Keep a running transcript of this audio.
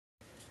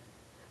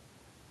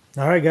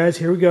Alright guys,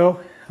 here we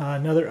go.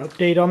 Another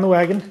update on the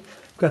wagon.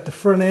 Got the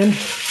front end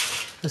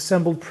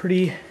assembled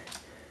pretty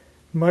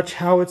much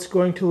how it's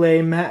going to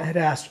lay. Matt had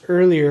asked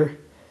earlier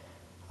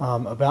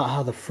about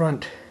how the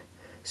front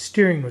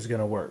steering was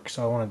going to work,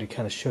 so I wanted to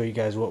kind of show you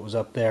guys what was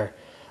up there.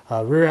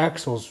 Rear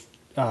axle's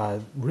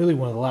really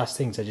one of the last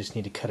things. I just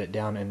need to cut it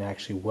down and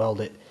actually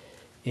weld it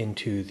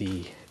into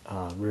the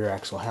rear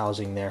axle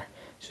housing there.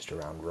 It's just a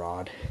round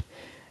rod.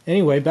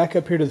 Anyway, back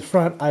up here to the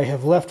front, I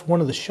have left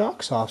one of the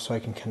shocks off so I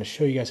can kind of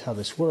show you guys how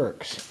this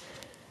works.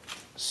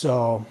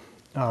 So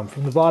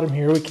from the bottom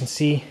here we can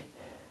see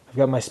I've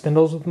got my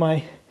spindles with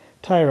my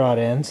tie rod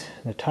ends.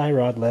 The tie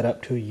rod led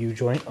up to a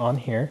U-joint on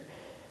here,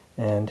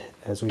 and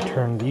as we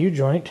turn the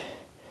U-joint,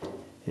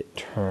 it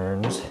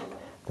turns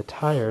the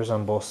tires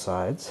on both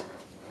sides.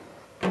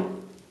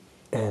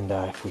 And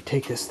if we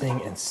take this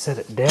thing and set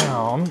it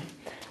down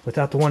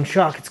without the one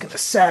shock, it's going to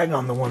sag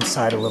on the one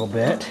side a little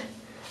bit.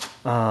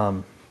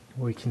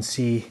 We can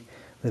see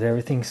that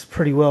everything's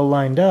pretty well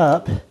lined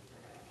up,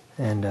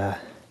 and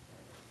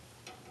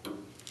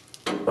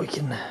we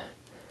can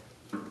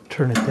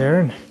turn it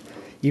there, and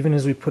even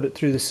as we put it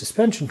through the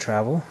suspension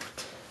travel,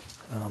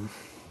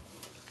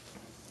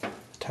 the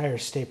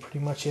tires stay pretty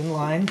much in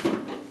line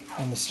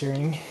and the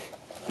steering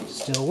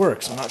still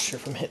works. I'm not sure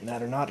if I'm hitting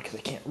that or not because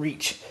I can't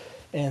reach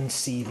and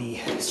see the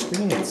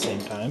screen at the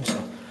same time,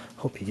 so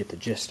hope you get the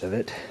gist of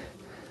it.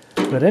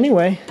 But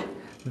anyway,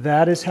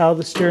 that is how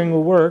the steering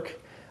will work.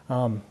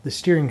 The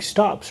steering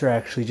stops are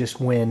actually just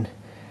when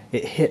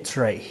it hits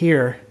right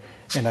here,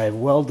 and I've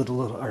welded a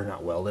little, or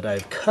not welded,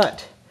 I've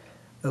cut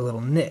a little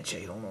niche.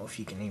 I don't know if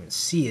you can even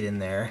see it in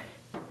there.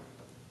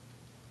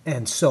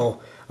 And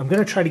so I'm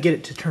going to try to get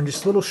it to turn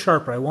just a little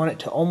sharper. I want it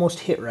to almost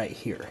hit right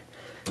here.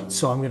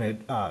 So I'm going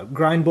to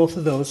grind both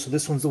of those. So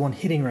this one's the one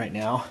hitting right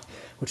now,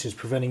 which is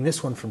preventing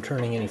this one from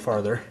turning any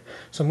farther.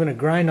 So I'm going to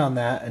grind on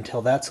that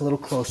until that's a little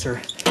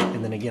closer,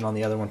 and then again on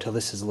the other one until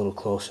this is a little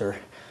closer.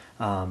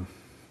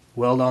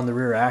 Weld on the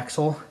rear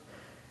axle,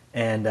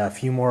 and a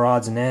few more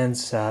odds and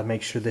ends.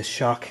 Make sure this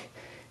shock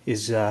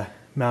is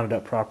mounted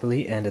up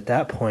properly, and at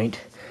that point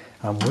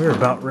we're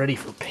about ready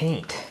for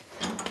paint.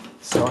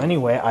 So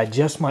anyway, I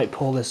just might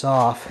pull this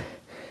off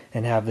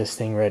and have this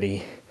thing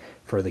ready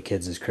for the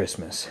kids'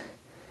 Christmas.